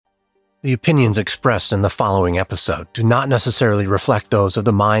The opinions expressed in the following episode do not necessarily reflect those of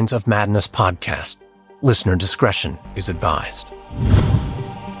the Minds of Madness podcast. Listener discretion is advised.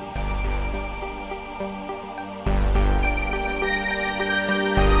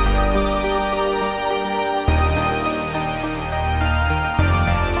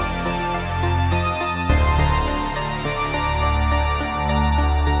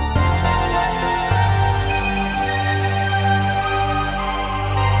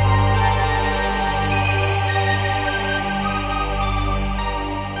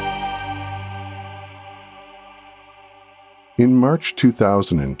 In March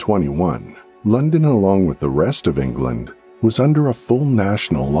 2021, London, along with the rest of England, was under a full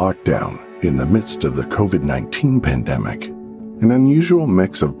national lockdown in the midst of the COVID-19 pandemic. An unusual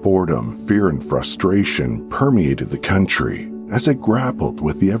mix of boredom, fear, and frustration permeated the country as it grappled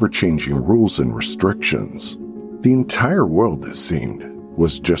with the ever-changing rules and restrictions. The entire world, it seemed,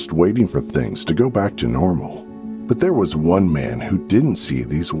 was just waiting for things to go back to normal. But there was one man who didn't see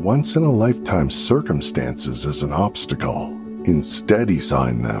these once-in-a-lifetime circumstances as an obstacle. Instead, he saw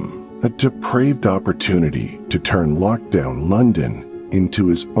in them a depraved opportunity to turn lockdown London into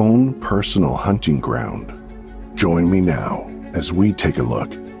his own personal hunting ground. Join me now as we take a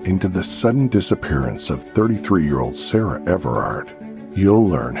look into the sudden disappearance of 33-year-old Sarah Everard. You'll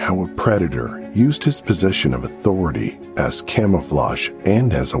learn how a predator used his position of authority as camouflage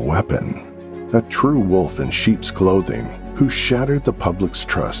and as a weapon. A true wolf in sheep's clothing who shattered the public's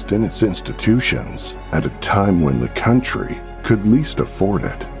trust in its institutions at a time when the country could least afford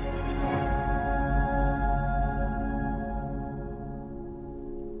it.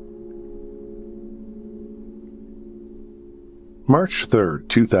 March 3rd,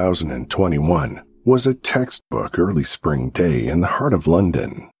 2021 was a textbook early spring day in the heart of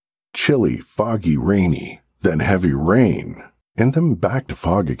London. Chilly, foggy, rainy, then heavy rain, and then back to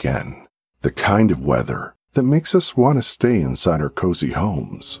fog again. The kind of weather that makes us want to stay inside our cozy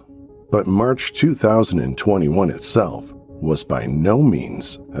homes. But March 2021 itself was by no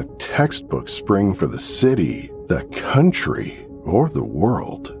means a textbook spring for the city, the country, or the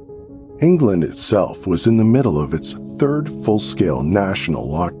world. England itself was in the middle of its third full-scale national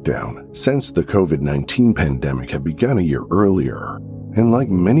lockdown since the COVID-19 pandemic had begun a year earlier. And like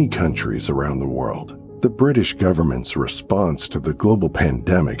many countries around the world, the British government's response to the global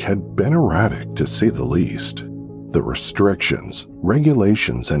pandemic had been erratic, to say the least. The restrictions,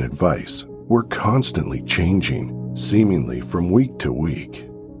 regulations, and advice were constantly changing, seemingly from week to week.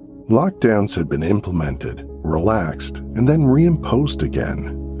 Lockdowns had been implemented, relaxed, and then reimposed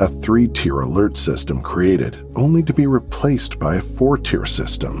again. A 3-tier alert system created, only to be replaced by a 4-tier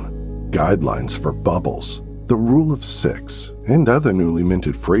system. Guidelines for bubbles, the rule of 6, and other newly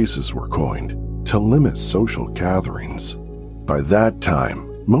minted phrases were coined to limit social gatherings. By that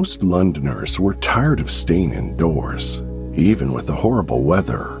time, most Londoners were tired of staying indoors, even with the horrible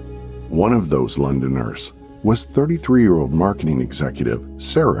weather. One of those Londoners was 33-year-old marketing executive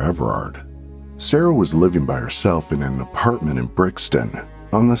Sarah Everard. Sarah was living by herself in an apartment in Brixton,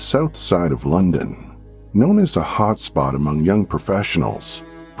 on the south side of London. Known as a hotspot among young professionals,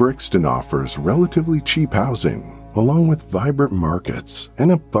 Brixton offers relatively cheap housing, along with vibrant markets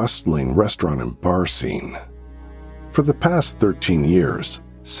and a bustling restaurant and bar scene. For the past 13 years,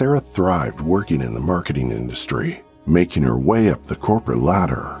 Sarah thrived working in the marketing industry, making her way up the corporate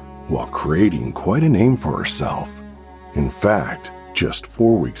ladder while creating quite a name for herself. In fact, just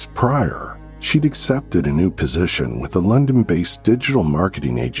 4 weeks prior, she'd accepted a new position with the London-based digital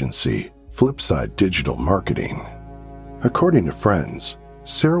marketing agency, Flipside Digital Marketing. According to friends,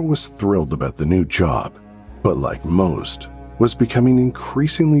 Sarah was thrilled about the new job, but like most, was becoming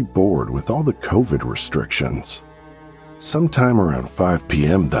increasingly bored with all the COVID restrictions. Sometime around 5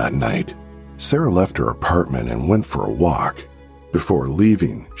 p.m. that night, Sarah left her apartment and went for a walk. Before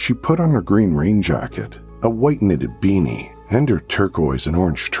leaving, she put on her green rain jacket, a white knitted beanie, and her turquoise and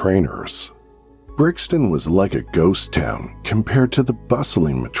orange trainers. Brixton was like a ghost town compared to the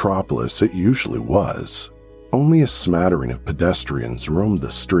bustling metropolis it usually was. Only a smattering of pedestrians roamed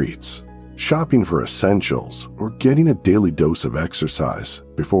the streets, shopping for essentials or getting a daily dose of exercise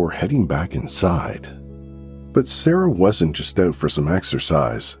before heading back inside. But Sarah wasn't just out for some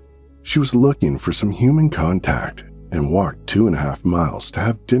exercise. She was looking for some human contact and walked 2.5 miles to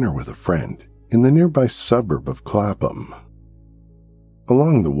have dinner with a friend in the nearby suburb of Clapham.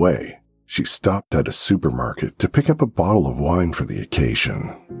 Along the way, she stopped at a supermarket to pick up a bottle of wine for the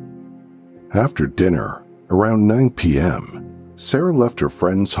occasion. After dinner, around 9 p.m., Sarah left her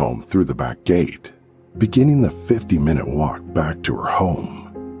friend's home through the back gate, beginning the 50-minute walk back to her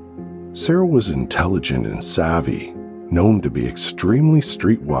home. Sarah was intelligent and savvy, known to be extremely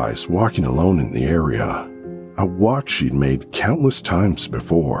streetwise, walking alone in the area, a walk she'd made countless times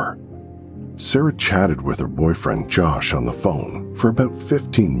before. Sarah chatted with her boyfriend Josh on the phone for about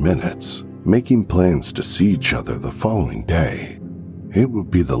 15 minutes, making plans to see each other the following day. It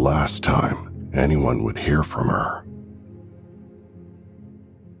would be the last time anyone would hear from her.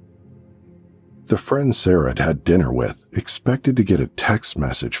 The friend Sarah had had dinner with expected to get a text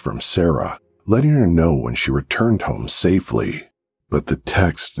message from Sarah letting her know when she returned home safely, but the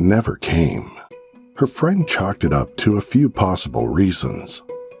text never came. Her friend chalked it up to a few possible reasons.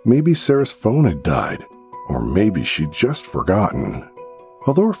 Maybe Sarah's phone had died, or maybe she'd just forgotten.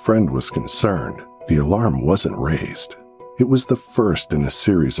 Although her friend was concerned, the alarm wasn't raised. It was the first in a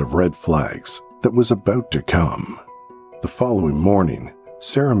series of red flags that was about to come. The following morning,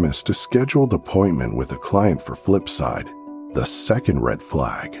 Sarah missed a scheduled appointment with a client for Flipside, the second red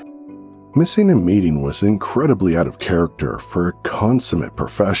flag. Missing a meeting was incredibly out of character for a consummate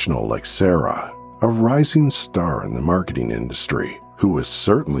professional like Sarah, a rising star in the marketing industry who was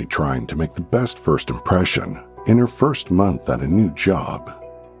certainly trying to make the best first impression in her first month at a new job.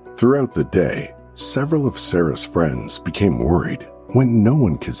 Throughout the day, several of Sarah's friends became worried when no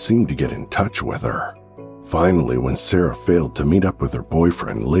one could seem to get in touch with her. Finally, when Sarah failed to meet up with her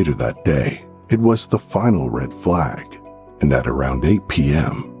boyfriend later that day, it was the final red flag, and at around 8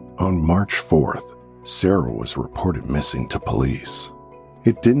 p.m., on March 4th, Sarah was reported missing to police.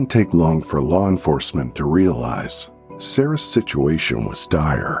 It didn't take long for law enforcement to realize Sarah's situation was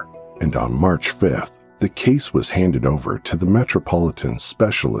dire, and on March 5th, the case was handed over to the Metropolitan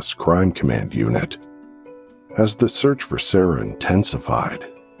Specialist Crime Command Unit. As the search for Sarah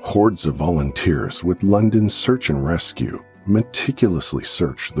intensified, hordes of volunteers with London Search and Rescue meticulously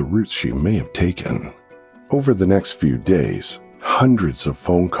searched the routes she may have taken. Over the next few days, hundreds of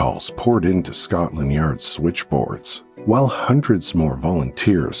phone calls poured into Scotland Yard's switchboards, while hundreds more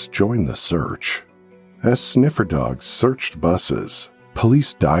volunteers joined the search. As sniffer dogs searched buses,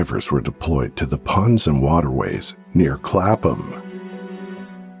 police divers were deployed to the ponds and waterways near Clapham.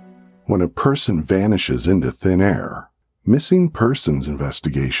 When a person vanishes into thin air, missing persons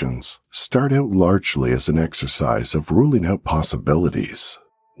investigations start out largely as an exercise of ruling out possibilities,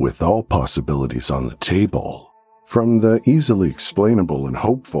 with all possibilities on the table. From the easily explainable and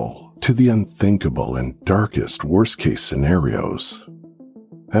hopeful to the unthinkable and darkest worst-case scenarios.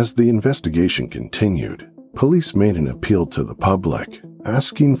 As the investigation continued, police made an appeal to the public,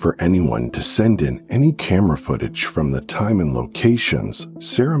 asking for anyone to send in any camera footage from the time and locations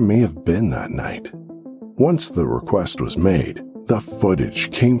Sarah may have been that night. Once the request was made, the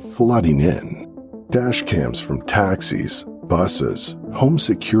footage came flooding in. Dash cams from taxis, buses, home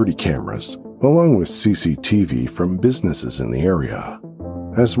security cameras, along with CCTV from businesses in the area.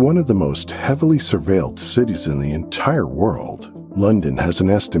 As one of the most heavily surveilled cities in the entire world, London has an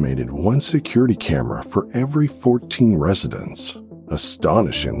estimated one security camera for every 14 residents.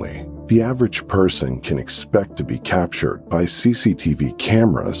 Astonishingly, the average person can expect to be captured by CCTV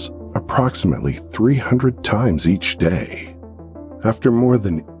cameras approximately 300 times each day. After more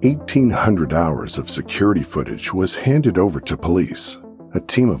than 1,800 hours of security footage was handed over to police, a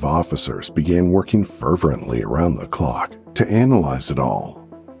team of officers began working fervently around the clock to analyze it all.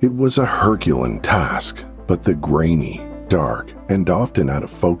 It was a Herculean task, but the grainy, dark, and often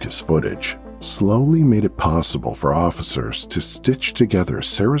out-of-focus footage slowly made it possible for officers to stitch together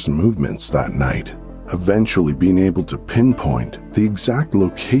Sarah's movements that night, eventually being able to pinpoint the exact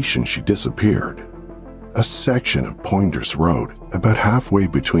location she disappeared. A section of Pointers Road, about halfway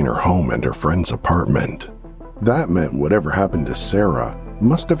between her home and her friend's apartment. That meant whatever happened to Sarah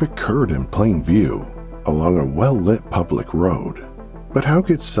must have occurred in plain view, along a well-lit public road. But how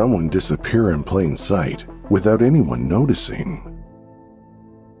could someone disappear in plain sight without anyone noticing?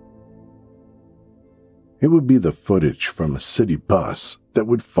 It would be the footage from a city bus that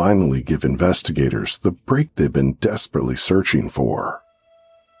would finally give investigators the break they've been desperately searching for.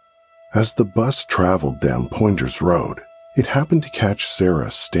 As the bus traveled down Pointers Road, it happened to catch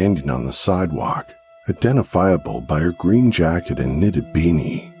Sarah standing on the sidewalk, identifiable by her green jacket and knitted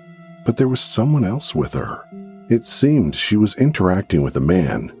beanie. But there was someone else with her. It seemed she was interacting with a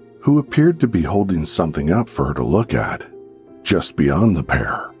man who appeared to be holding something up for her to look at. Just beyond the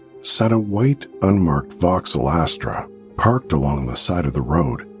pair sat a white, unmarked Vauxhall Astra, parked along the side of the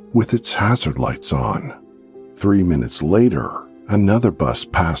road with its hazard lights on. 3 minutes later, another bus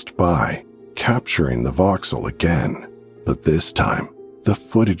passed by, capturing the Vauxhall again, but this time, the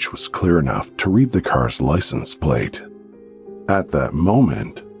footage was clear enough to read the car's license plate. At that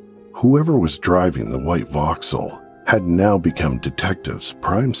moment, whoever was driving the white Vauxhall had now become detectives'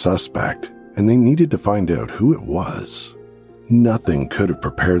 prime suspect and they needed to find out who it was. Nothing could have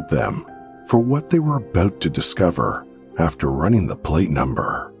prepared them for what they were about to discover after running the plate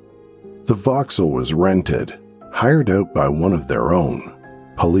number. The Vauxhall was rented, hired out by one of their own,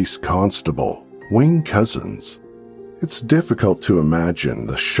 Police Constable Wayne Couzens. It's difficult to imagine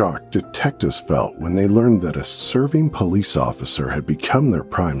the shock detectives felt when they learned that a serving police officer had become their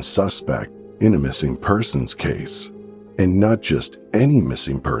prime suspect in a missing persons case. And not just any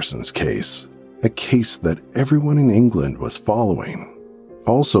missing persons case, a case that everyone in England was following.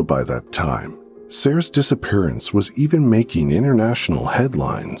 Also by that time, Sarah's disappearance was even making international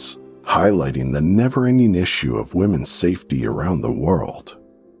headlines, highlighting the never-ending issue of women's safety around the world.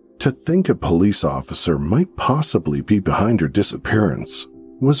 To think a police officer might possibly be behind her disappearance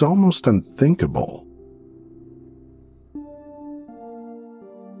was almost unthinkable.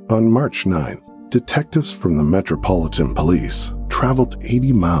 On March 9th, detectives from the Metropolitan Police traveled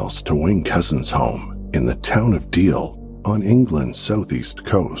 80 miles to Wayne Couzens' home in the town of Deal on England's southeast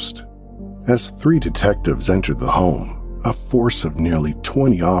coast. As 3 detectives entered the home, a force of nearly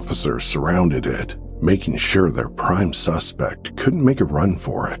 20 officers surrounded it, making sure their prime suspect couldn't make a run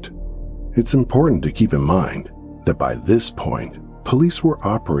for it. It's important to keep in mind that by this point, police were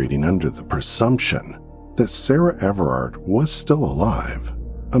operating under the presumption that Sarah Everard was still alive,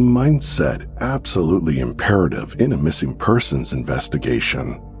 a mindset absolutely imperative in a missing persons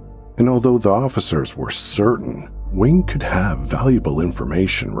investigation. And although the officers were certain Wayne could have valuable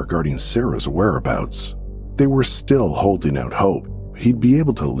information regarding Sarah's whereabouts, they were still holding out hope he'd be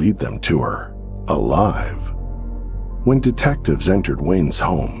able to lead them to her, alive. When detectives entered Wayne's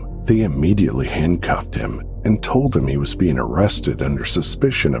home, they immediately handcuffed him and told him he was being arrested under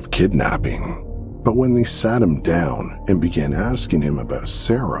suspicion of kidnapping. But when they sat him down and began asking him about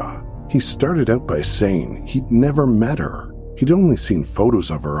Sarah, he started out by saying he'd never met her. He'd only seen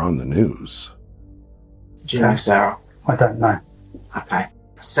photos of her on the news. Do you know Sarah? I don't know. Okay.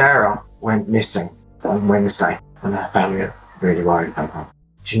 Sarah went missing on Wednesday and her family are really worried about her.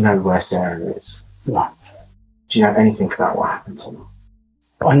 Do you know where Sarah is? No. Do you know anything about what happened to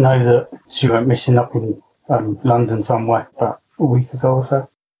her? I know that she went missing up in London somewhere about a week ago or so,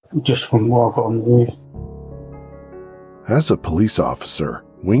 just from what I got on the news. As a police officer,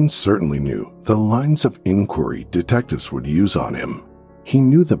 Wayne certainly knew the lines of inquiry detectives would use on him. He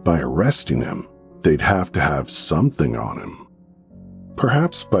knew that by arresting him, they'd have to have something on him.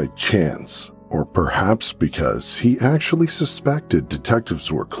 Perhaps by chance, or perhaps because he actually suspected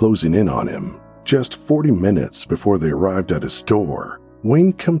detectives were closing in on him. Just 40 minutes before they arrived at his door,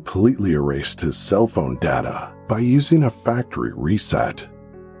 Wayne completely erased his cell phone data by using a factory reset.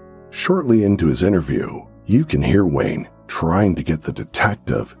 Shortly into his interview, you can hear Wayne trying to get the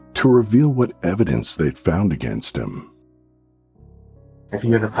detective to reveal what evidence they'd found against him. Have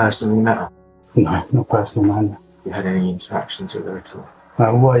you ever personally met her? No, not personal, man. You had any interactions with her at all?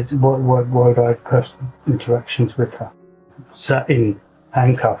 Why would I have personal interactions with her? Sat in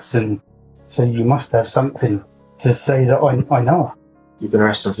handcuffs, and so you must have something to say that I know her. You've been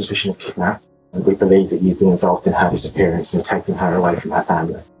arrested on suspicion of kidnapping, and we believe that you've been involved in her disappearance and taking her away from her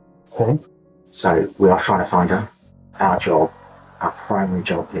family. Okay. So we are trying to find her. Our job, our primary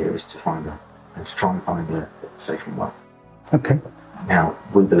job here is to find her, and to try and find her safe and well. Okay. Now,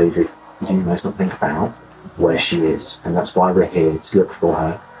 we believe that you know something about where she is, and that's why we're here, to look for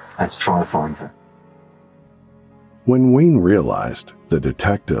her and to try and find her. When Wayne realized the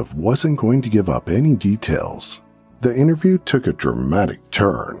detective wasn't going to give up any details, the interview took a dramatic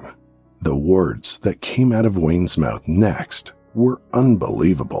turn. The words that came out of Wayne's mouth next were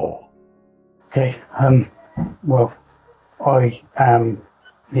unbelievable. Okay, well, I am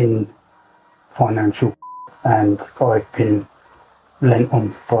in financial and I've been lent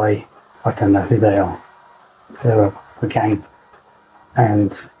on by, I don't know who they are. They're a gang,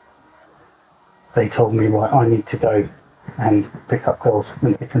 and they told me, right, I need to go and pick up girls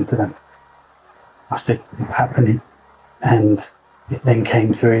and give them to them. I said, happening, and it then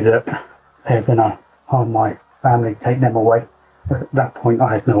came through that they're going to harm my family, take them away. At that point,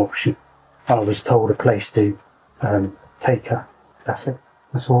 I had no option. I was told a place to take her. That's it.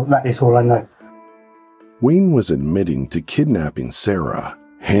 That is all I know. Wayne was admitting to kidnapping Sarah,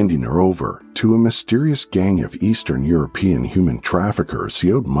 handing her over to a mysterious gang of Eastern European human traffickers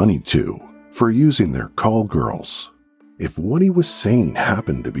he owed money to for using their call girls. If what he was saying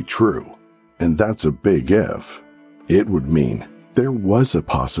happened to be true, and that's a big if, it would mean there was a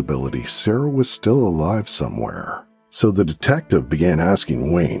possibility Sarah was still alive somewhere. So the detective began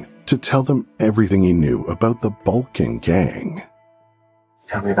asking Wayne to tell them everything he knew about the Balkan gang.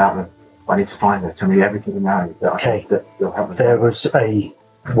 Tell me about them. I need to find her. Tell me everything you know. Okay. That you'll help me. There was a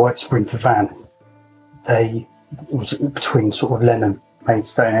white Sprinter van. It was between sort of Lenham,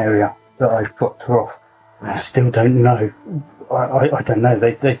 Maidstone area that I dropped her off. I still don't know. I don't know.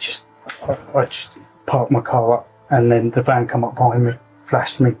 I just parked my car up, and then the van come up behind me,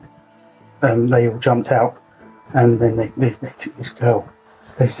 flashed me, and they all jumped out, and then they took this girl.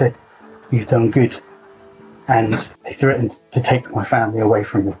 They said, "You've done good," and they threatened to take my family away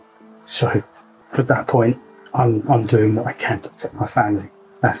from me. So at that point, I'm doing what I can to protect my family.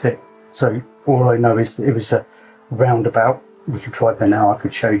 That's it. So all I know is that it was a roundabout. We could drive there now. I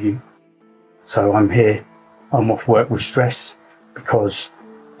could show you. So I'm here. I'm off work with stress because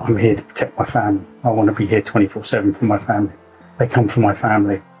I'm here to protect my family. I want to be here 24/7 for my family. They come from my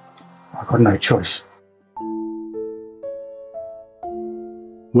family. I've got no choice.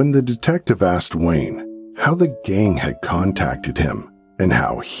 When the detective asked Wayne how the gang had contacted him and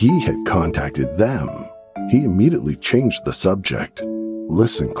how he had contacted them, he immediately changed the subject.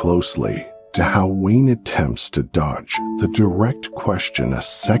 Listen closely to how Wayne attempts to dodge the direct question a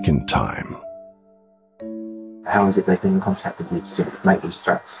second time. How is it they've been in contact with you to make these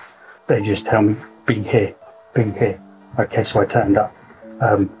threats? They just tell me, be here. Okay, so I turned up.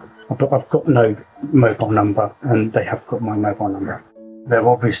 I've got no mobile number, and they have got my mobile number. They're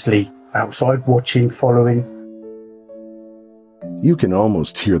obviously outside watching, following. You can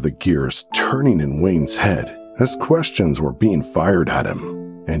almost hear the gears turning in Wayne's head as questions were being fired at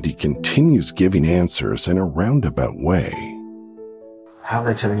him, and he continues giving answers in a roundabout way. How are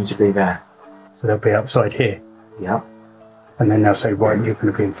they telling you to be there? So they'll be outside here. Yeah. And then they'll say, right, you're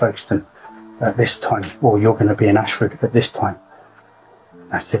going to be in Folkestone at this time, or you're going to be in Ashford at this time.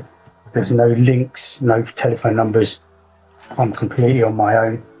 That's it. There's no links, no telephone numbers. I'm completely on my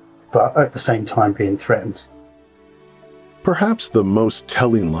own, but at the same time being threatened. Perhaps the most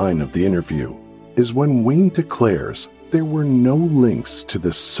telling line of the interview is when Wayne declares there were no links to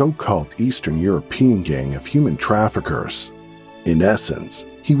the so-called Eastern European gang of human traffickers. In essence,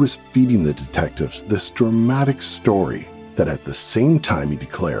 he was feeding the detectives this dramatic story that at the same time he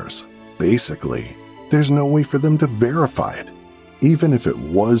declares, basically, there's no way for them to verify it, even if it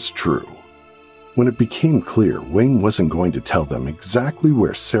was true. When it became clear Wayne wasn't going to tell them exactly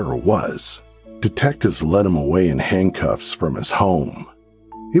where Sarah was, detectives led him away in handcuffs from his home.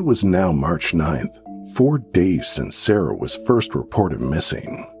 It was now March 9th, 4 days since Sarah was first reported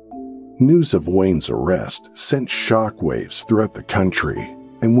missing. News of Wayne's arrest sent shockwaves throughout the country,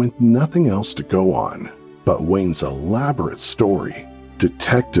 and with nothing else to go on but Wayne's elaborate story,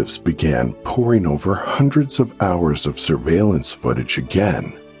 detectives began poring over hundreds of hours of surveillance footage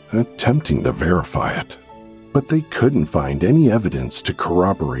again, attempting to verify it. But they couldn't find any evidence to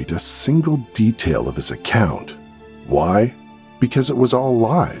corroborate a single detail of his account. Why? Because it was all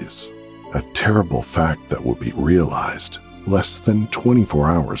lies. A terrible fact that would be realized less than 24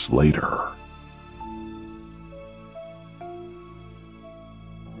 hours later.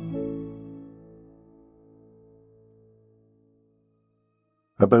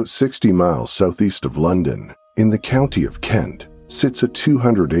 About 60 miles southeast of London, in the county of Kent, sits a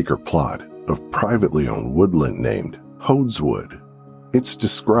 200-acre plot of privately owned woodland named Hodeswood. It's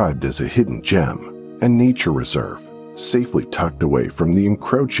described as a hidden gem, a nature reserve, safely tucked away from the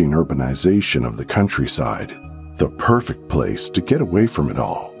encroaching urbanization of the countryside. The perfect place to get away from it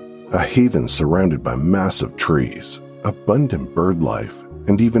all. A haven surrounded by massive trees, abundant bird life,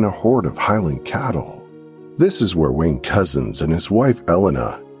 and even a horde of Highland cattle. This is where Wayne Cousins and his wife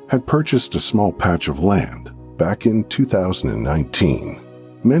Elena had purchased a small patch of land back in 2019,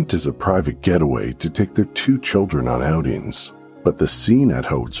 meant as a private getaway to take their 2 children on outings. But the scene at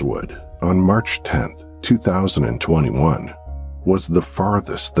Hodeswood on March 10th, 2021 was the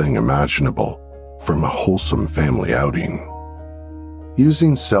farthest thing imaginable from a wholesome family outing.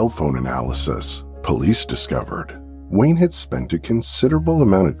 Using cell phone analysis, police discovered Wayne had spent a considerable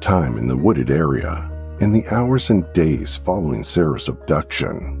amount of time in the wooded area in the hours and days following Sarah's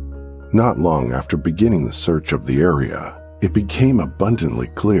abduction. Not long after beginning the search of the area, it became abundantly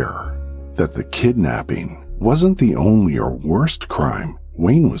clear that the kidnapping wasn't the only or worst crime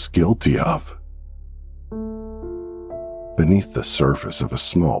Wayne was guilty of. Beneath the surface of a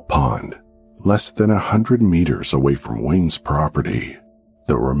small pond, less than 100 meters away from Wayne's property,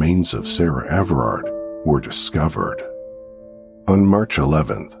 the remains of Sarah Everard were discovered. On March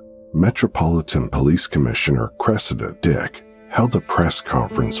 11th, Metropolitan Police Commissioner Cressida Dick held a press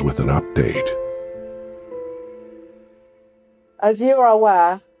conference with an update. As you are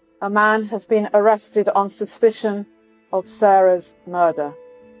aware, a man has been arrested on suspicion of Sarah's murder.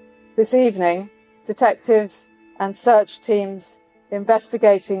 This evening, detectives and search teams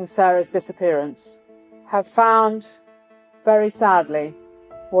investigating Sarah's disappearance have found, very sadly,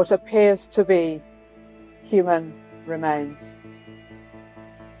 what appears to be human remains.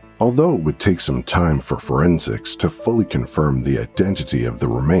 Although it would take some time for forensics to fully confirm the identity of the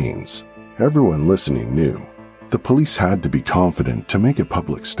remains, everyone listening knew the police had to be confident to make a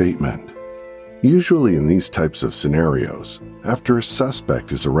public statement. Usually in these types of scenarios, after a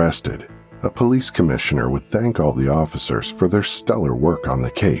suspect is arrested, a police commissioner would thank all the officers for their stellar work on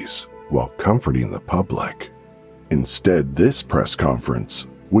the case while comforting the public. Instead, this press conference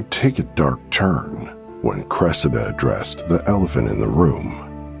would take a dark turn when Cressida addressed the elephant in the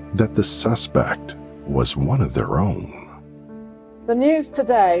room, that the suspect was one of their own. The news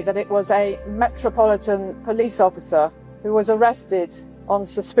today that it was a Metropolitan Police officer who was arrested on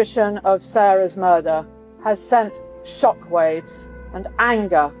suspicion of Sarah's murder has sent shockwaves and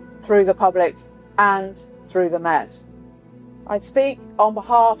anger through the public and through the Met. I speak on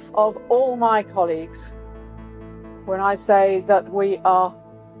behalf of all my colleagues when I say that we are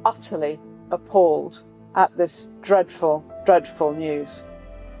utterly appalled at this dreadful, dreadful news.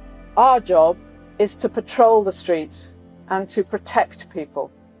 Our job is to patrol the streets and to protect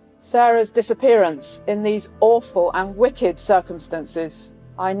people. Sarah's disappearance in these awful and wicked circumstances,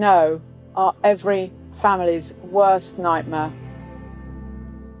 I know, are every family's worst nightmare.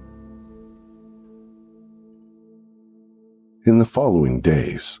 In the following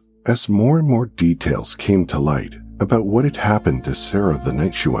days, as more and more details came to light about what had happened to Sarah the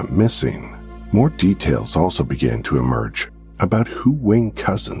night she went missing, more details also began to emerge about who Wayne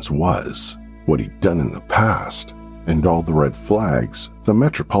Couzens was, what he'd done in the past, and all the red flags the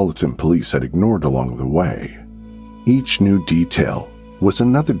Metropolitan Police had ignored along the way. Each new detail was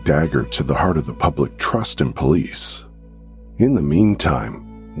another dagger to the heart of the public trust in police. In the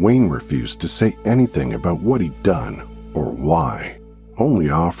meantime, Wayne refused to say anything about what he'd done or why, only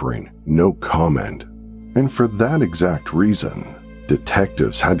offering no comment. And for that exact reason,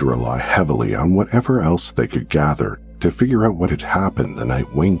 detectives had to rely heavily on whatever else they could gather to figure out what had happened the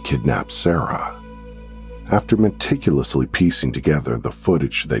night Wayne kidnapped Sarah. After meticulously piecing together the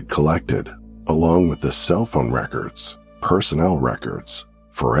footage they'd collected, along with the cell phone records, personnel records,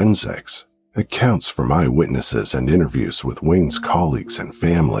 forensics, accounts from eyewitnesses and interviews with Wayne's colleagues and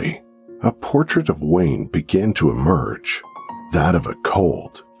family, a portrait of Wayne began to emerge, that of a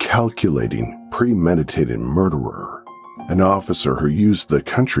cold, calculating, premeditated murderer. An officer who used the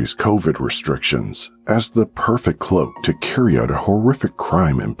country's COVID restrictions as the perfect cloak to carry out a horrific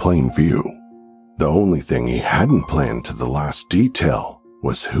crime in plain view. The only thing he hadn't planned to the last detail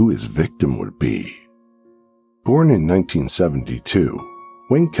was who his victim would be. Born in 1972,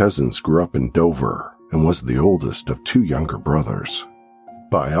 Wayne Couzens grew up in Dover and was the oldest of two younger brothers.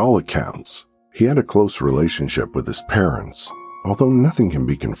 By all accounts, he had a close relationship with his parents, although nothing can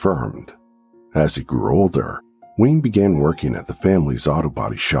be confirmed. As he grew older, Wayne began working at the family's auto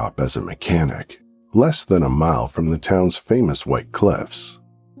body shop as a mechanic, less than a mile from the town's famous White Cliffs.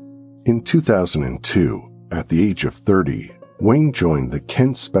 In 2002, at the age of 30, Wayne joined the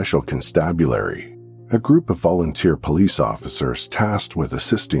Kent Special Constabulary, a group of volunteer police officers tasked with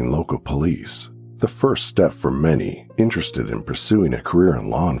assisting local police, the first step for many interested in pursuing a career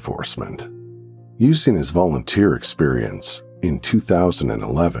in law enforcement. Using his volunteer experience, in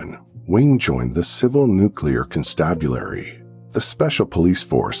 2011, Wayne joined the Civil Nuclear Constabulary, the special police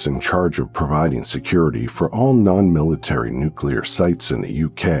force in charge of providing security for all non-military nuclear sites in the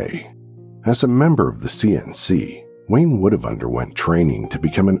UK. As a member of the CNC, Wayne would have underwent training to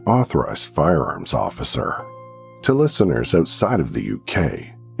become an authorized firearms officer. To listeners outside of the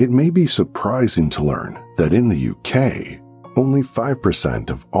UK, it may be surprising to learn that in the UK, only 5%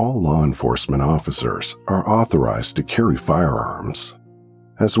 of all law enforcement officers are authorized to carry firearms.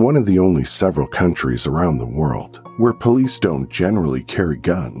 As one of the only several countries around the world where police don't generally carry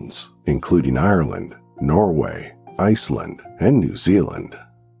guns, including Ireland, Norway, Iceland, and New Zealand,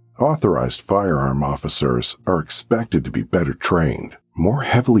 authorized firearm officers are expected to be better trained, more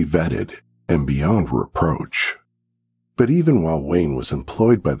heavily vetted, and beyond reproach. But even while Wayne was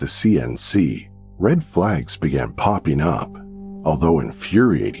employed by the CNC, red flags began popping up, although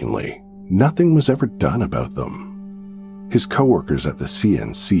infuriatingly, nothing was ever done about them. His coworkers at the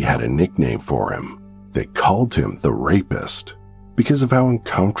CNC had a nickname for him. They called him the Rapist because of how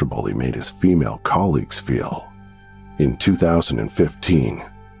uncomfortable he made his female colleagues feel. In 2015,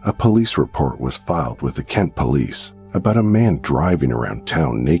 a police report was filed with the Kent Police about a man driving around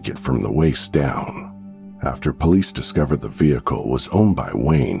town naked from the waist down. After police discovered the vehicle was owned by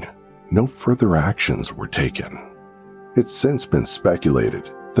Wayne, no further actions were taken. It's since been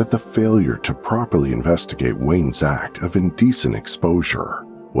speculated that the failure to properly investigate Wayne's act of indecent exposure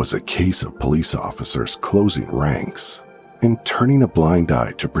was a case of police officers closing ranks, and turning a blind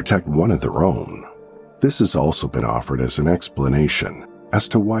eye to protect one of their own. This has also been offered as an explanation as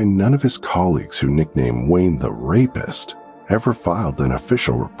to why none of his colleagues who nicknamed Wayne the Rapist ever filed an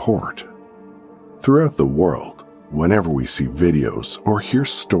official report. Throughout the world, whenever we see videos or hear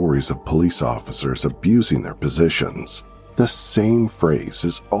stories of police officers abusing their positions, the same phrase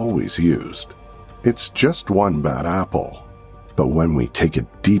is always used. It's just one bad apple. But when we take a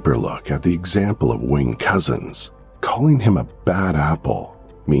deeper look at the example of Wayne Couzens, calling him a bad apple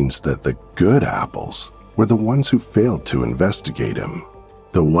means that the good apples were the ones who failed to investigate him,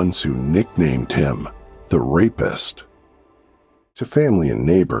 the ones who nicknamed him the Rapist. To family and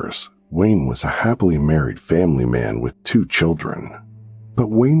neighbors, Wayne was a happily married family man with 2 children. But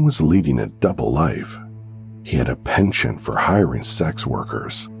Wayne was leading a double life. He had a penchant for hiring sex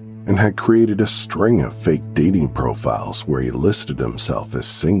workers and had created a string of fake dating profiles where he listed himself as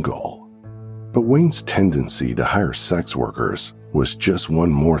single. But Wayne's tendency to hire sex workers was just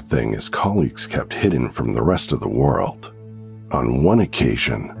one more thing his colleagues kept hidden from the rest of the world. On one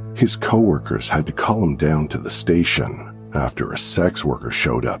occasion, his coworkers had to call him down to the station after a sex worker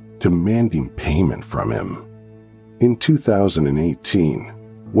showed up demanding payment from him. In 2018,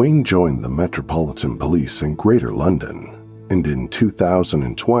 Wayne joined the Metropolitan Police in Greater London, and in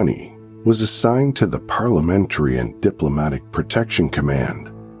 2020 was assigned to the Parliamentary and Diplomatic Protection Command,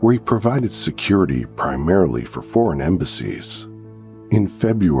 where he provided security primarily for foreign embassies. In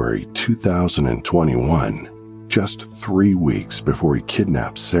February 2021, just 3 weeks before he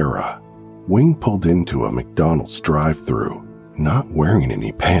kidnapped Sarah, Wayne pulled into a McDonald's drive-thru, not wearing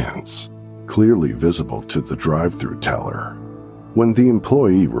any pants, clearly visible to the drive-thru teller. When the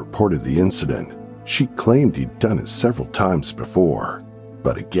employee reported the incident, she claimed he'd done it several times before,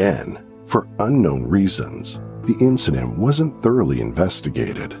 but again, for unknown reasons, the incident wasn't thoroughly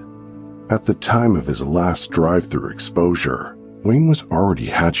investigated. At the time of his last drive-thru exposure, Wayne was already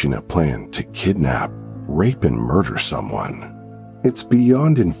hatching a plan to kidnap, rape, and murder someone. It's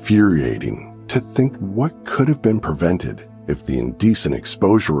beyond infuriating to think what could have been prevented if the indecent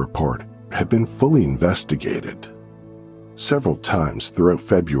exposure report had been fully investigated. Several times throughout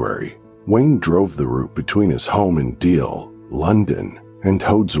February, Wayne drove the route between his home in Deal, London, and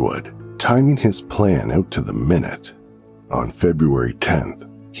Hoadswood, timing his plan out to the minute. On February 10th,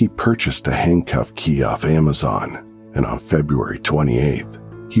 he purchased a handcuff key off Amazon, and on February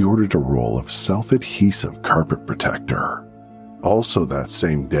 28th, he ordered a roll of self-adhesive carpet protector. Also that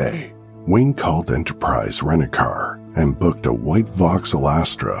same day, Wayne called Enterprise Rent-A-Car and booked a white Vauxhall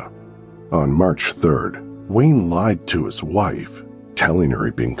Astra. On March 3rd, Wayne lied to his wife, telling her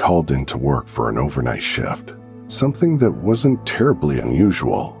he'd been called in to work for an overnight shift, something that wasn't terribly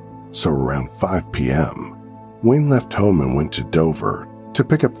unusual. So around 5 p.m., Wayne left home and went to Dover to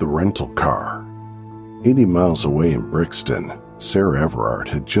pick up the rental car. 80 miles away in Brixton, Sarah Everard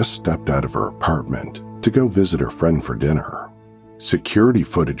had just stepped out of her apartment to go visit her friend for dinner. Security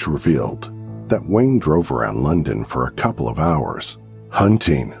footage revealed that Wayne drove around London for a couple of hours,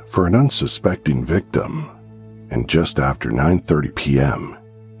 hunting for an unsuspecting victim. And just after 9:30 p.m.,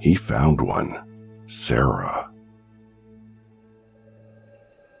 he found one, Sarah.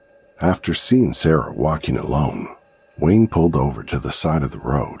 After seeing Sarah walking alone, Wayne pulled over to the side of the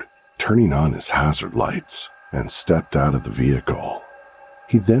road, turning on his hazard lights, and stepped out of the vehicle.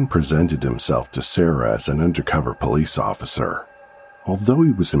 He then presented himself to Sarah as an undercover police officer. Although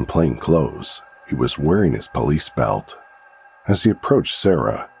he was in plain clothes, he was wearing his police belt. As he approached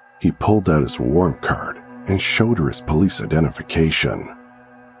Sarah, he pulled out his warrant card and showed her his police identification.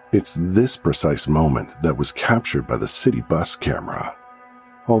 It's this precise moment that was captured by the city bus camera.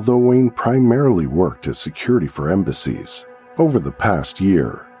 Although Wayne primarily worked as security for embassies, over the past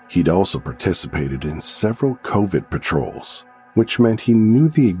year, he'd also participated in several COVID patrols, which meant he knew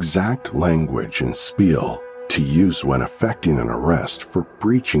the exact language and spiel to use when effecting an arrest for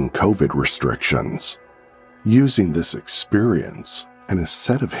breaching COVID restrictions. Using this experience and a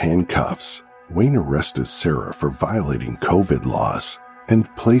set of handcuffs, Wayne arrested Sarah for violating COVID laws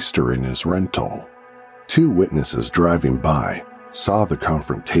and placed her in his rental. 2 witnesses driving by saw the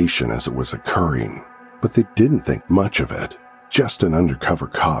confrontation as it was occurring, but they didn't think much of it. Just an undercover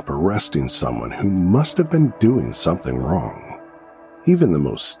cop arresting someone who must have been doing something wrong. Even the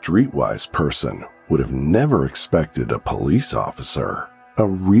most streetwise person would have never expected a police officer, a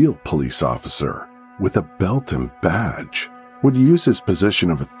real police officer with a belt and badge, would use his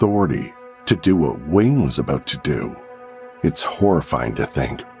position of authority to do what Wayne was about to do. It's horrifying to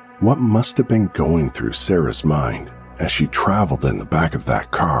think what must have been going through Sarah's mind as she traveled in the back of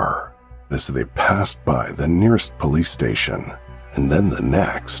that car, as they passed by the nearest police station and then the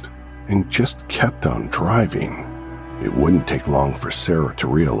next, and just kept on driving. it wouldn't take long for Sarah to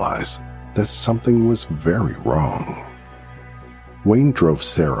realize that something was very wrong. Wayne drove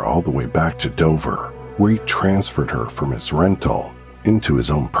Sarah all the way back to Dover, where he transferred her from his rental into his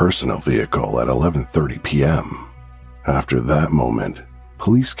own personal vehicle at 11:30 p.m. After that moment,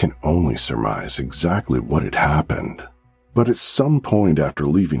 police can only surmise exactly what had happened. But at some point after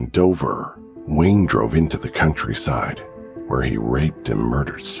leaving Dover, Wayne drove into the countryside, where he raped and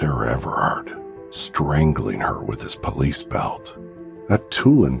murdered Sarah Everard, strangling her with his police belt. A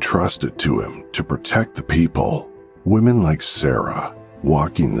tool entrusted to him to protect the people, women like Sarah,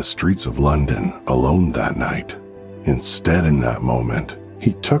 walking the streets of London alone that night. Instead, in that moment,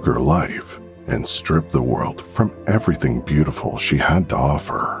 he took her life and stripped the world from everything beautiful she had to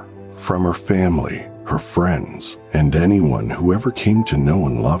offer, from her family, her friends, and anyone who ever came to know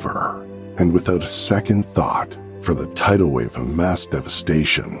and love her. And without a second thought for the tidal wave of mass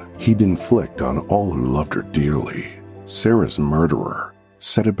devastation he'd inflict on all who loved her dearly, Sarah's murderer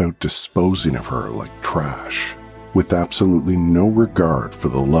set about disposing of her like trash, with absolutely no regard for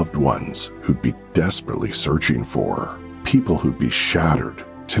the loved ones who'd be desperately searching for her, people who'd be shattered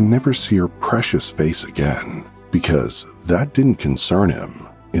to never see her precious face again, because that didn't concern him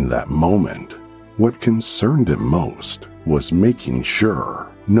in that moment. What concerned him most was making sure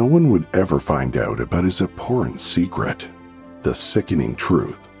no one would ever find out about his abhorrent secret, the sickening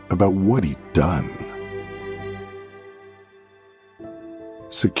truth about what he'd done.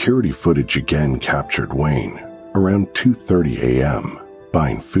 Security footage again captured Wayne around 2:30 a.m.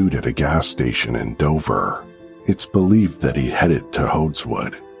 buying food at a gas station in Dover. It's believed that he headed to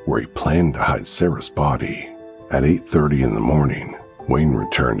Hodeswood, where he planned to hide Sarah's body. At 8:30 in the morning, Wayne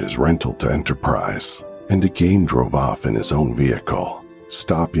returned his rental to Enterprise and again drove off in his own vehicle,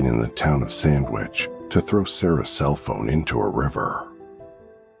 stopping in the town of Sandwich to throw Sarah's cell phone into a river.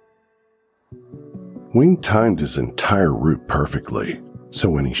 Wayne timed his entire route perfectly, so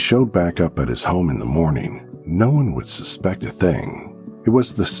when he showed back up at his home in the morning, no one would suspect a thing. It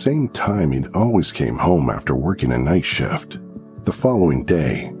was the same time he'd always came home after working a night shift. The following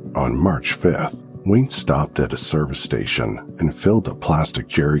day, on March 5th, Wayne stopped at a service station and filled a plastic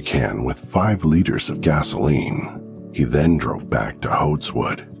jerry can with 5 liters of gasoline. He then drove back to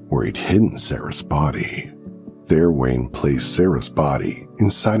Hodeswood, where he'd hidden Sarah's body. There, Wayne placed Sarah's body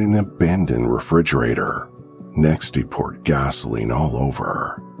inside an abandoned refrigerator. Next, he poured gasoline all over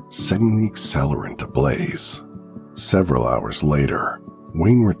her, setting the accelerant ablaze. Several hours later,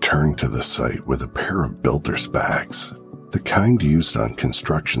 Wayne returned to the site with a pair of builder's bags, the kind used on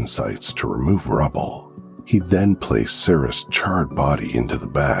construction sites to remove rubble. He then placed Sarah's charred body into the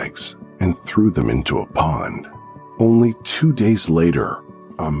bags and threw them into a pond. Only 2 days later,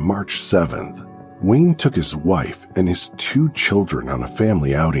 on March 7th, Wayne took his wife and his 2 children on a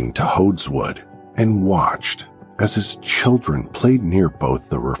family outing to Hodeswood and watched as his children played near both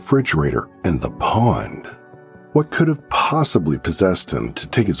the refrigerator and the pond. What could have possibly possessed him to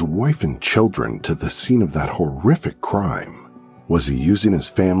take his wife and children to the scene of that horrific crime? Was he using his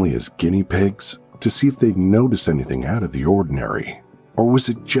family as guinea pigs to see if they'd notice anything out of the ordinary? Or was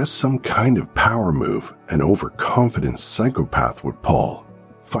it just some kind of power move an overconfident psychopath would pull,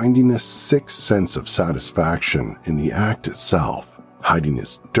 finding a sick sense of satisfaction in the act itself, hiding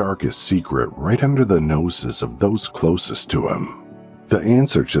his darkest secret right under the noses of those closest to him? The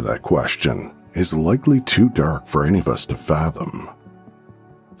answer to that question is likely too dark for any of us to fathom.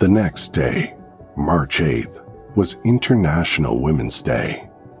 The next day, March 8th, was International Women's Day.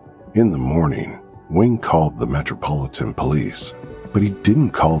 In the morning, Wayne called the Metropolitan Police, but he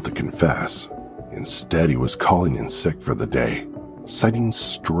didn't call to confess. Instead, he was calling in sick for the day, citing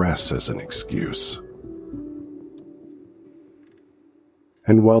stress as an excuse.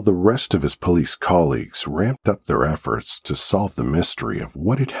 And while the rest of his police colleagues ramped up their efforts to solve the mystery of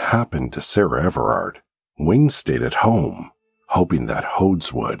what had happened to Sarah Everard, Wayne stayed at home, hoping that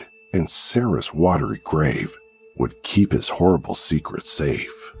Hodeswood and Sarah's watery grave would keep his horrible secret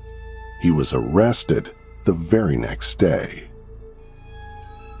safe. He was arrested the very next day.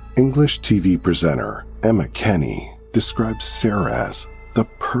 English TV presenter Emma Kenny describes Sarah as the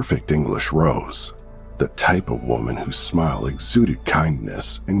perfect English rose, the type of woman whose smile exuded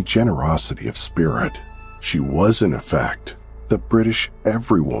kindness and generosity of spirit. She was, in effect, the British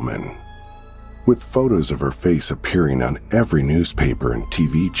everywoman. With photos of her face appearing on every newspaper and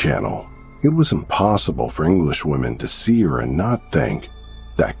TV channel, it was impossible for English women to see her and not think,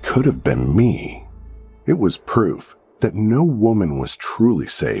 that could have been me. It was proof that no woman was truly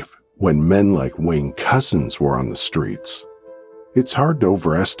safe when men like Wayne Couzens were on the streets. It's hard to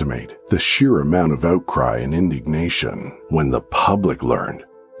overestimate the sheer amount of outcry and indignation when the public learned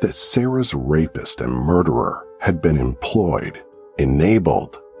that Sarah's rapist and murderer had been employed,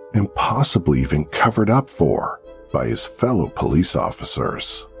 enabled, and possibly even covered up for by his fellow police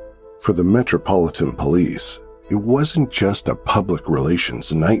officers. For the Metropolitan Police, it wasn't just a public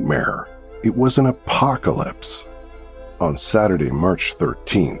relations nightmare, it was an apocalypse. On Saturday, March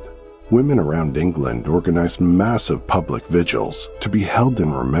 13th, women around England organized massive public vigils to be held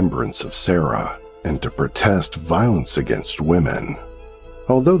in remembrance of Sarah and to protest violence against women.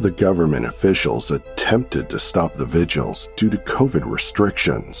 Although the government officials attempted to stop the vigils due to COVID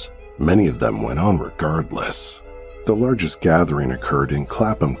restrictions, many of them went on regardless. The largest gathering occurred in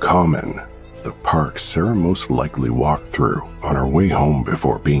Clapham Common, the park Sarah most likely walked through on her way home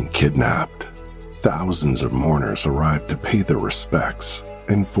before being kidnapped. Thousands of mourners arrived to pay their respects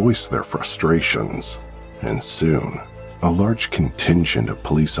and voice their frustrations, and soon, a large contingent of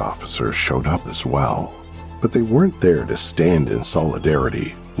police officers showed up as well. But they weren't there to stand in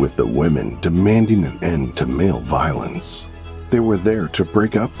solidarity with the women demanding an end to male violence. They were there to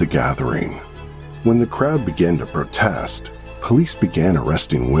break up the gathering. When the crowd began to protest, police began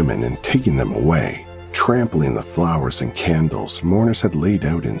arresting women and taking them away, trampling the flowers and candles mourners had laid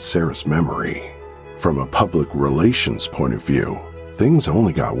out in Sarah's memory. From a public relations point of view, things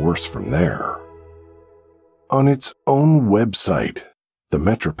only got worse from there. On its own website, the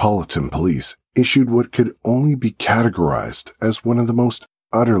Metropolitan Police issued what could only be categorized as one of the most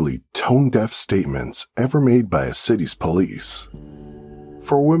utterly tone-deaf statements ever made by a city's police.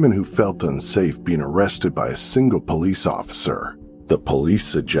 For women who felt unsafe being arrested by a single police officer, the police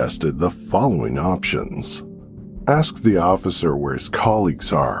suggested the following options. Ask the officer where his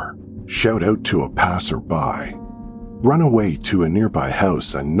colleagues are, shout out to a passerby, run away to a nearby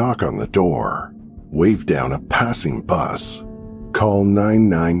house and knock on the door, wave down a passing bus, call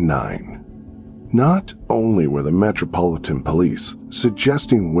 999. Not only were the Metropolitan Police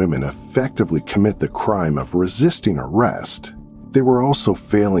suggesting women effectively commit the crime of resisting arrest, they were also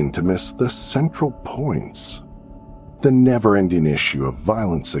failing to miss the central points. The never-ending issue of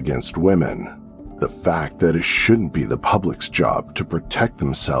violence against women, the fact that it shouldn't be the public's job to protect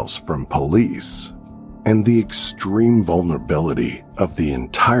themselves from police, and the extreme vulnerability of the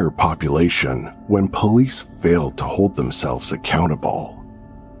entire population when police failed to hold themselves accountable.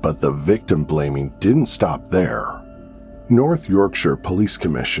 But the victim blaming didn't stop there. North Yorkshire Police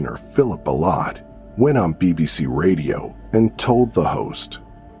Commissioner Philip Ballot went on BBC Radio and told the host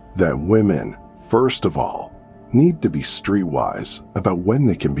that women, first of all, need to be streetwise about when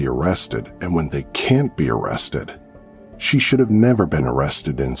they can be arrested and when they can't be arrested. She should have never been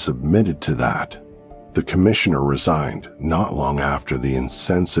arrested and submitted to that. The commissioner resigned not long after the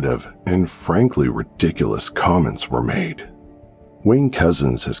insensitive and frankly ridiculous comments were made. Wayne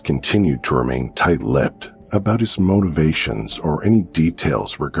Couzens has continued to remain tight-lipped about his motivations or any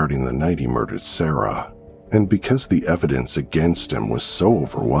details regarding the night he murdered Sarah, and because the evidence against him was so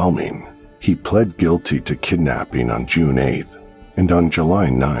overwhelming, he pled guilty to kidnapping on June 8th, and on July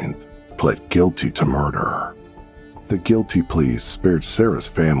 9th, pled guilty to murder. The guilty pleas spared Sarah's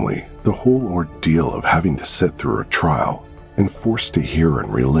family the whole ordeal of having to sit through a trial and forced to hear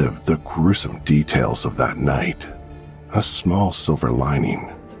and relive the gruesome details of that night. A small silver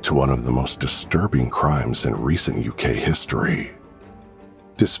lining to one of the most disturbing crimes in recent UK history.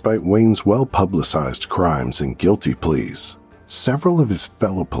 Despite Wayne's well-publicized crimes and guilty pleas, several of his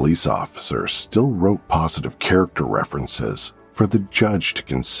fellow police officers still wrote positive character references for the judge to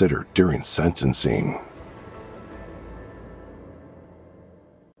consider during sentencing.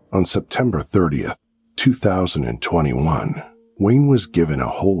 On September 30th, 2021, Wayne was given a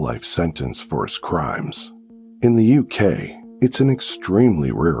whole life sentence for his crimes. In the UK, it's an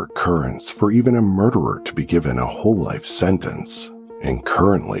extremely rare occurrence for even a murderer to be given a whole life sentence, and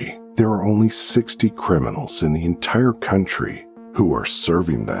currently, there are only 60 criminals in the entire country who are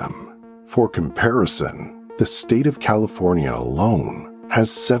serving them. For comparison, the state of California alone has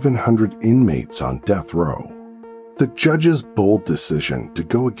 700 inmates on death row. The judge's bold decision to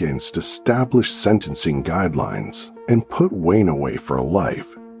go against established sentencing guidelines and put Wayne away for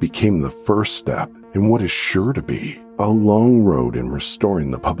life became the first step in what is sure to be a long road in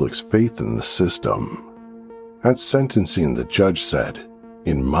restoring the public's faith in the system. At sentencing, the judge said,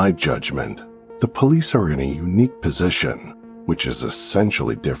 "In my judgment, the police are in a unique position, which is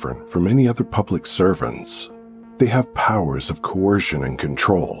essentially different from any other public servants. They have powers of coercion and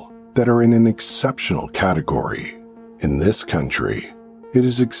control that are in an exceptional category. In this country, it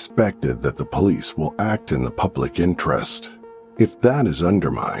is expected that the police will act in the public interest. If that is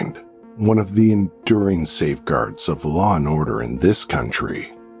undermined, one of the enduring safeguards of law and order in this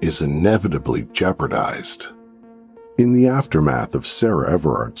country is inevitably jeopardized." In the aftermath of Sarah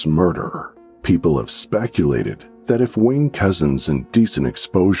Everard's murder, People have speculated that if Wayne Couzens' indecent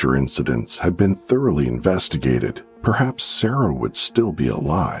exposure incidents had been thoroughly investigated, perhaps Sarah would still be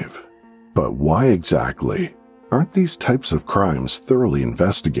alive. But why exactly aren't these types of crimes thoroughly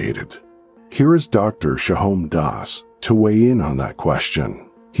investigated? Here is Dr. Shahom Das to weigh in on that question.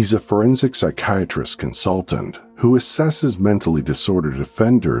 He's a forensic psychiatrist consultant who assesses mentally disordered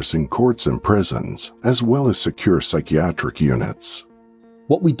offenders in courts and prisons, as well as secure psychiatric units.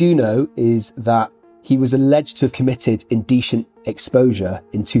 What we do know is that he was alleged to have committed indecent exposure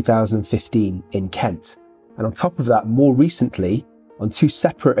in 2015 in Kent. And on top of that, more recently, on 2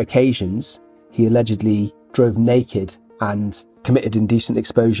 separate occasions, he allegedly drove naked and committed indecent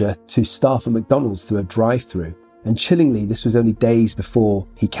exposure to staff at McDonald's through a drive-thru. And chillingly, this was only days before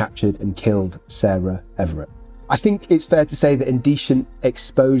he captured and killed Sarah Everard. I think it's fair to say that indecent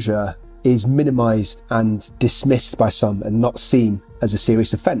exposure is minimised and dismissed by some and not seen as a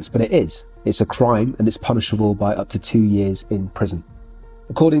serious offence, but it is. It's a crime and it's punishable by up to 2 years in prison.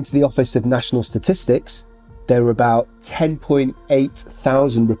 According to the Office of National Statistics, there were about 10.8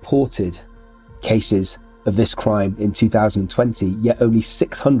 thousand reported cases of this crime in 2020, yet only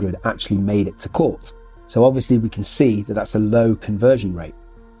 600 actually made it to court. So obviously we can see that that's a low conversion rate.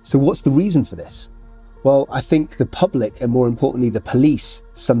 So what's the reason for this? Well, I think the public, and more importantly the police,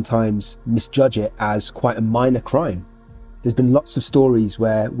 sometimes misjudge it as quite a minor crime. There's been lots of stories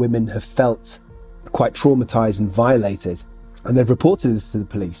where women have felt quite traumatised and violated, and they've reported this to the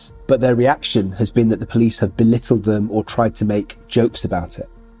police, but their reaction has been that the police have belittled them or tried to make jokes about it.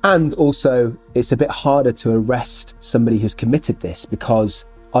 And also, it's a bit harder to arrest somebody who's committed this because,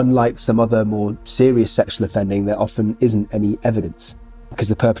 unlike some other more serious sexual offending, there often isn't any evidence because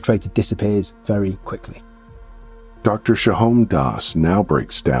the perpetrator disappears very quickly. Dr. Shahom Das now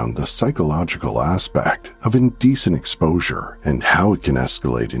breaks down the psychological aspect of indecent exposure and how it can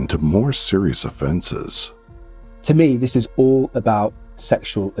escalate into more serious offenses. To me, this is all about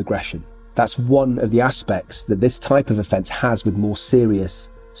sexual aggression. That's one of the aspects that this type of offence has with more serious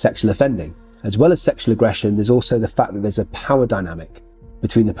sexual offending. As well as sexual aggression, there's also the fact that there's a power dynamic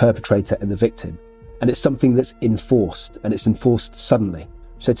between the perpetrator and the victim. And it's something that's enforced, and it's enforced suddenly.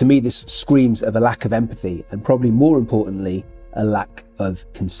 So to me, this screams of a lack of empathy, and probably more importantly, a lack of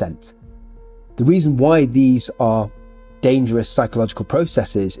consent. The reason why these are dangerous psychological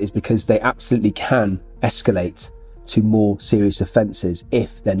processes is because they absolutely can escalate to more serious offences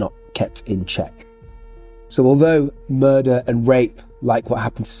if they're not kept in check. So although murder and rape, like what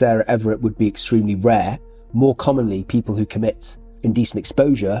happened to Sarah Everard, would be extremely rare, more commonly people who commit indecent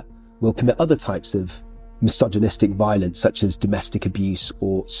exposure will commit other types of misogynistic violence, such as domestic abuse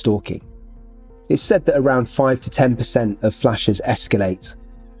or stalking. It's said that around 5 to 10% of flashers escalate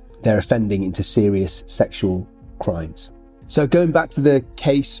their offending into serious sexual crimes. So going back to the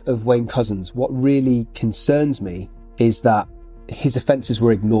case of Wayne Couzens, what really concerns me is that his offences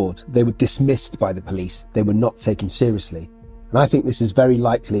were ignored. They were dismissed by the police. They were not taken seriously. And I think this is very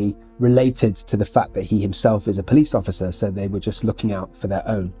likely related to the fact that he himself is a police officer, so they were just looking out for their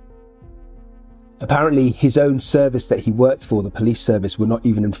own. Apparently, his own service that he worked for, the police service, were not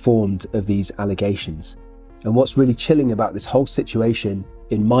even informed of these allegations. And what's really chilling about this whole situation,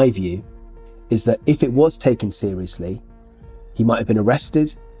 in my view, is that if it was taken seriously, he might have been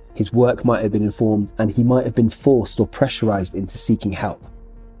arrested, his work might have been informed, and he might have been forced or pressurized into seeking help.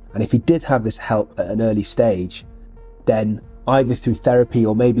 And if he did have this help at an early stage, then either through therapy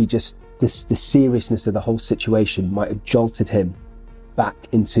or maybe just the seriousness of the whole situation might have jolted him back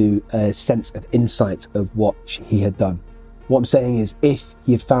into a sense of insight of what he had done. What I'm saying is, if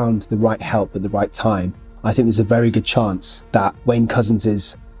he had found the right help at the right time, I think there's a very good chance that Wayne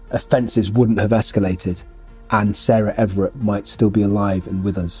Couzens' offences wouldn't have escalated and Sarah Everard might still be alive and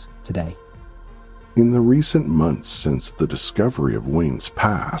with us today. In the recent months since the discovery of Wayne's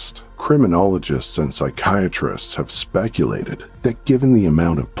past, criminologists and psychiatrists have speculated that given the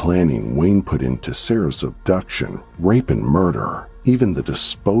amount of planning Wayne put into Sarah's abduction, rape and murder, even the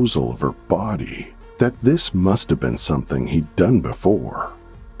disposal of her body, that this must have been something he'd done before.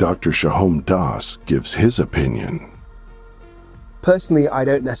 Dr. Shahom Das gives his opinion. Personally, I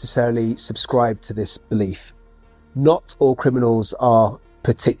don't necessarily subscribe to this belief. Not all criminals are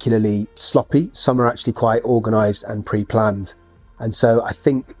particularly sloppy. Some are actually quite organised and pre-planned. And so I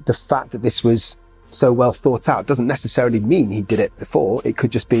think the fact that this was so well thought out doesn't necessarily mean he did it before. It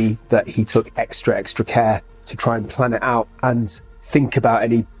could just be that he took extra care to try and plan it out and think about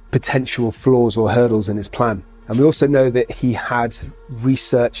any potential flaws or hurdles in his plan. And we also know that he had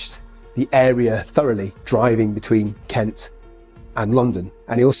researched the area thoroughly, driving between Kent and London.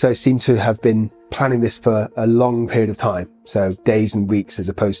 And he also seemed to have been planning this for a long period of time, so days and weeks as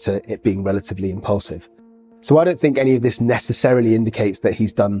opposed to it being relatively impulsive. So I don't think any of this necessarily indicates that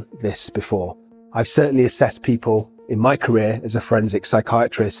he's done this before. I've certainly assessed people in my career as a forensic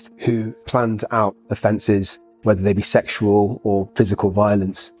psychiatrist who planned out offences, whether they be sexual or physical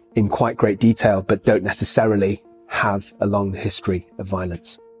violence, in quite great detail, but don't necessarily have a long history of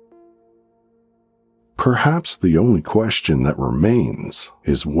violence. Perhaps the only question that remains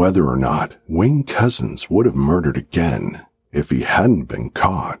is whether or not Wayne Couzens would have murdered again if he hadn't been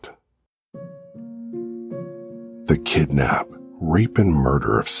caught. The kidnap, rape, and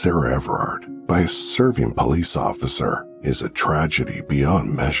murder of Sarah Everard by a serving police officer is a tragedy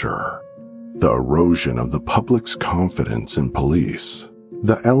beyond measure. The erosion of the public's confidence in police,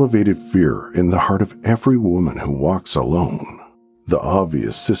 the elevated fear in the heart of every woman who walks alone, the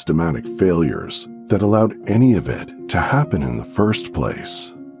obvious systematic failures that allowed any of it to happen in the first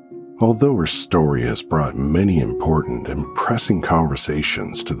place. Although her story has brought many important and pressing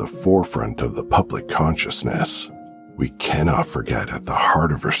conversations to the forefront of the public consciousness, we cannot forget at the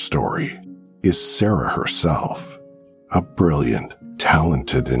heart of her story is Sarah herself, a brilliant,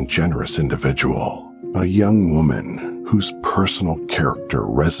 talented, and generous individual, a young woman whose personal character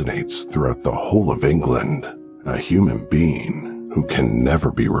resonates throughout the whole of England, a human being who can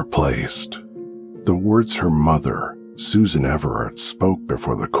never be replaced. The words her mother, Susan Everard, spoke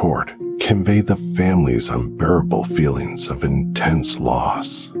before the court convey the family's unbearable feelings of intense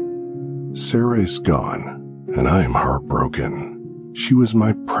loss. Sarah is gone, and I am heartbroken. She was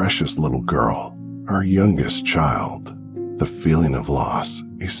my precious little girl, our youngest child. The feeling of loss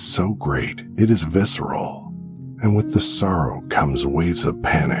is so great, it is visceral. And with the sorrow comes waves of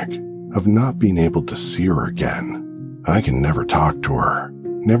panic, of not being able to see her again. I can never talk to her,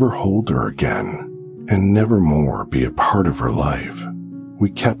 never hold her again, and never more be a part of her life.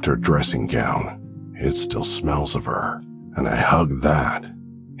 We kept her dressing gown. It still smells of her, and I hug that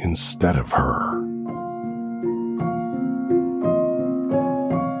instead of her.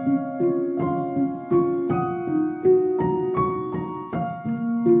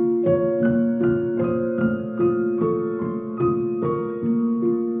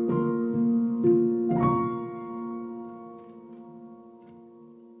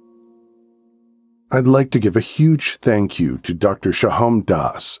 I'd like to give a huge thank you to Dr. Shaham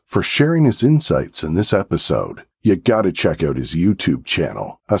Das for sharing his insights in this episode. You gotta check out his YouTube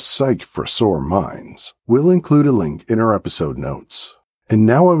channel, A Psych for Sore Minds. We'll include a link in our episode notes. And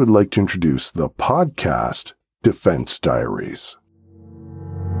now I would like to introduce the podcast, Defense Diaries.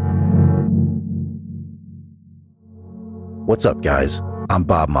 What's up, guys? I'm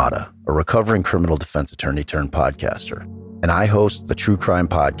Bob Mata, a recovering criminal defense attorney turned podcaster, and I host the true crime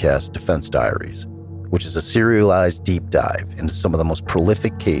podcast, Defense Diaries, which is a serialized deep dive into some of the most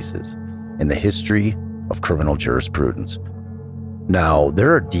prolific cases in the history of criminal jurisprudence. Now,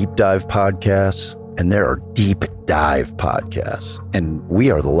 there are deep dive podcasts and there are deep dive podcasts, and we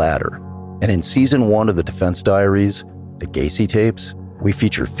are the latter. And in season 1 of the Defense Diaries, the Gacy tapes, we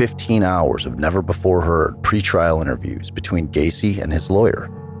feature 15 hours of never-before-heard pretrial interviews between Gacy and his lawyer,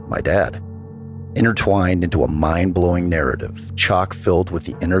 my dad, intertwined into a mind-blowing narrative, chock-filled with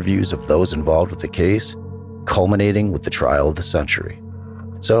the interviews of those involved with the case, culminating with the trial of the century.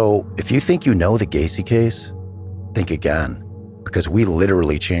 So, if you think you know the Gacy case, think again, because we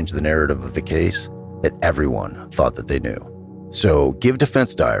literally changed the narrative of the case that everyone thought that they knew. So, give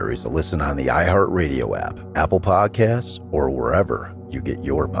Defense Diaries a listen on the iHeartRadio app, Apple Podcasts, or wherever you get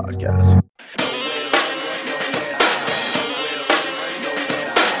your podcasts.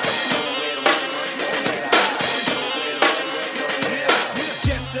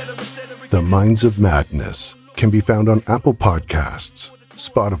 The Minds of Madness can be found on Apple Podcasts,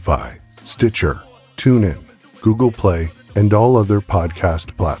 Spotify, Stitcher, TuneIn, Google Play, and all other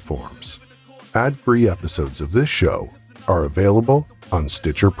podcast platforms. Ad-free episodes of this show are available on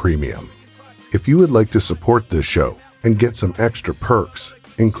Stitcher Premium. If you would like to support this show and get some extra perks,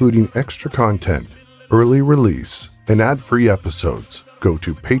 including extra content, early release, and ad-free episodes, go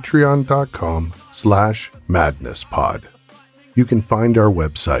to patreon.com/madnesspod. You can find our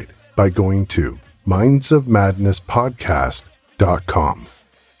website by going to mindsofmadnesspodcast.com.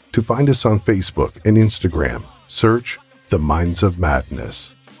 To find us on Facebook and Instagram, search The Minds of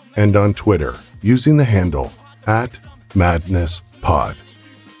Madness, and on Twitter using the handle @MadnessPod.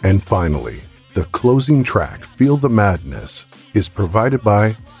 And finally, the closing track, Feel the Madness, is provided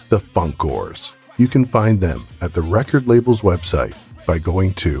by The Funkors. You can find them at the record label's website by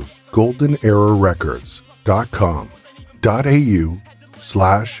going to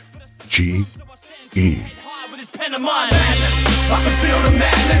goldenerarecords.com.au/GE. I can feel the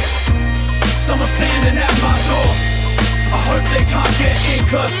madness. Someone standing at my door. I hope they can't get in,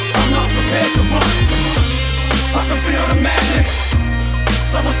 cause I'm not prepared to run. I can feel the madness.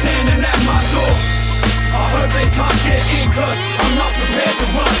 Someone standing at my door. I hope they can't get in, cause I'm not prepared to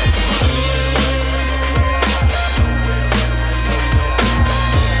run.